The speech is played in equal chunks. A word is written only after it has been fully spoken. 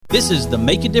This is the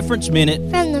Make a Difference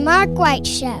Minute from the Mark White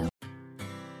Show.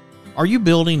 Are you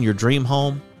building your dream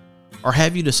home? Or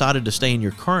have you decided to stay in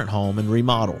your current home and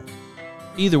remodel?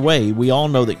 Either way, we all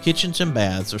know that kitchens and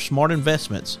baths are smart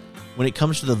investments when it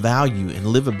comes to the value and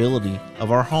livability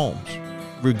of our homes.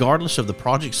 Regardless of the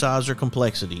project size or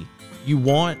complexity, you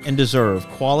want and deserve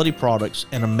quality products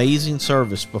and amazing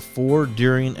service before,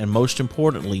 during, and most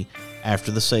importantly,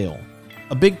 after the sale.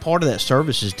 A big part of that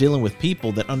service is dealing with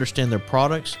people that understand their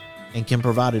products and can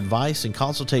provide advice and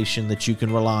consultation that you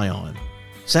can rely on.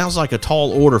 Sounds like a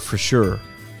tall order for sure.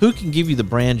 Who can give you the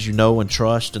brands you know and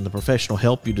trust and the professional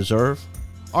help you deserve?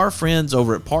 Our friends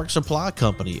over at Park Supply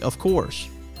Company, of course.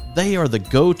 They are the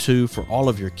go-to for all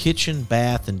of your kitchen,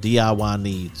 bath, and DIY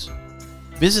needs.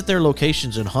 Visit their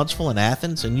locations in Huntsville and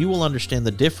Athens and you will understand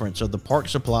the difference of the Park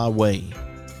Supply way.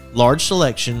 Large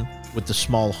selection with the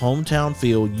small hometown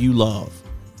feel you love.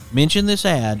 Mention this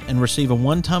ad and receive a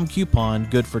one-time coupon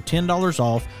good for $10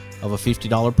 off of a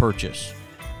 $50 purchase.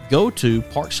 Go to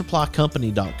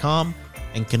parksupplycompany.com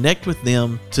and connect with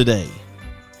them today.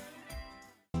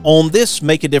 On this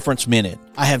Make a Difference Minute,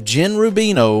 I have Jen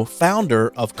Rubino,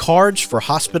 founder of Cards for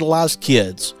Hospitalized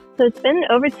Kids. So it's been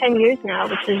over 10 years now,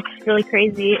 which is really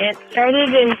crazy. It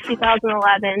started in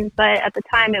 2011, but at the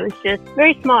time it was just a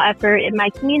very small effort in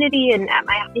my community and at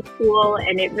my high school,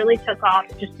 and it really took off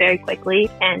just very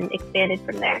quickly and expanded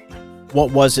from there.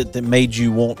 What was it that made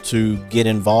you want to get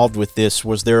involved with this?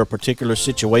 Was there a particular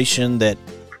situation that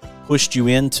pushed you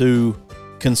into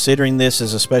considering this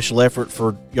as a special effort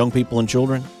for young people and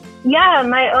children? Yeah,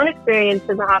 my own experience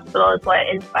in the hospital is what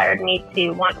inspired me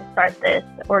to want to start this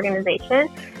organization.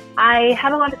 I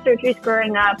had a lot of surgeries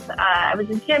growing up. I was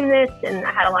a gymnast and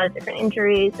I had a lot of different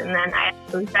injuries, and then I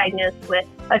was diagnosed with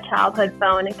a childhood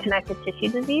bone and connective tissue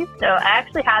disease. So I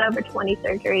actually had over 20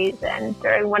 surgeries, and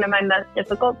during one of my most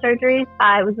difficult surgeries,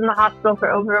 I was in the hospital for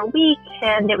over a week,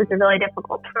 and it was a really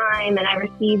difficult time, and I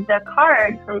received a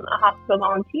card from a hospital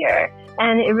volunteer,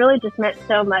 and it really just meant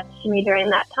so much to me during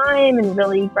that time and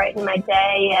really brightened my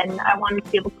day, and I wanted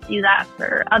to be able to do that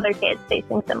for other kids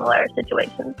facing similar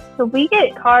situations. So we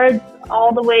get cards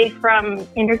all the way from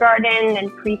kindergarten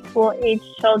and preschool age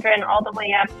children all the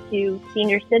way up to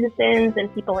senior citizens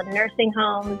and people in nursing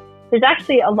homes. There's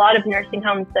actually a lot of nursing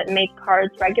homes that make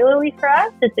cards regularly for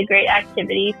us. It's a great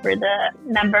activity for the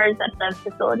members at the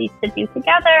facilities to do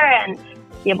together and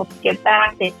be able to give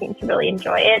back. They seem to really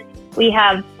enjoy it. We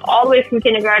have all the way from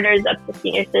kindergartners up to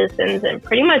senior citizens and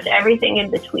pretty much everything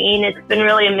in between. It's been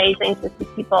really amazing to see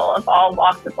people of all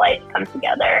walks of life come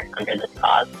together under this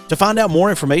cause. To find out more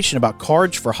information about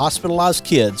Cards for Hospitalized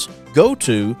Kids, go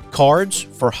to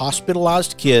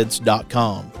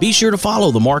cardsforhospitalizedkids.com. Be sure to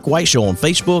follow The Mark White Show on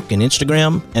Facebook and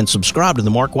Instagram and subscribe to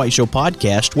The Mark White Show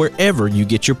podcast wherever you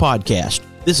get your podcast.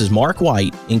 This is Mark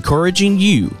White encouraging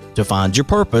you to find your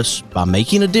purpose by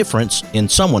making a difference in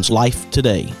someone's life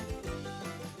today.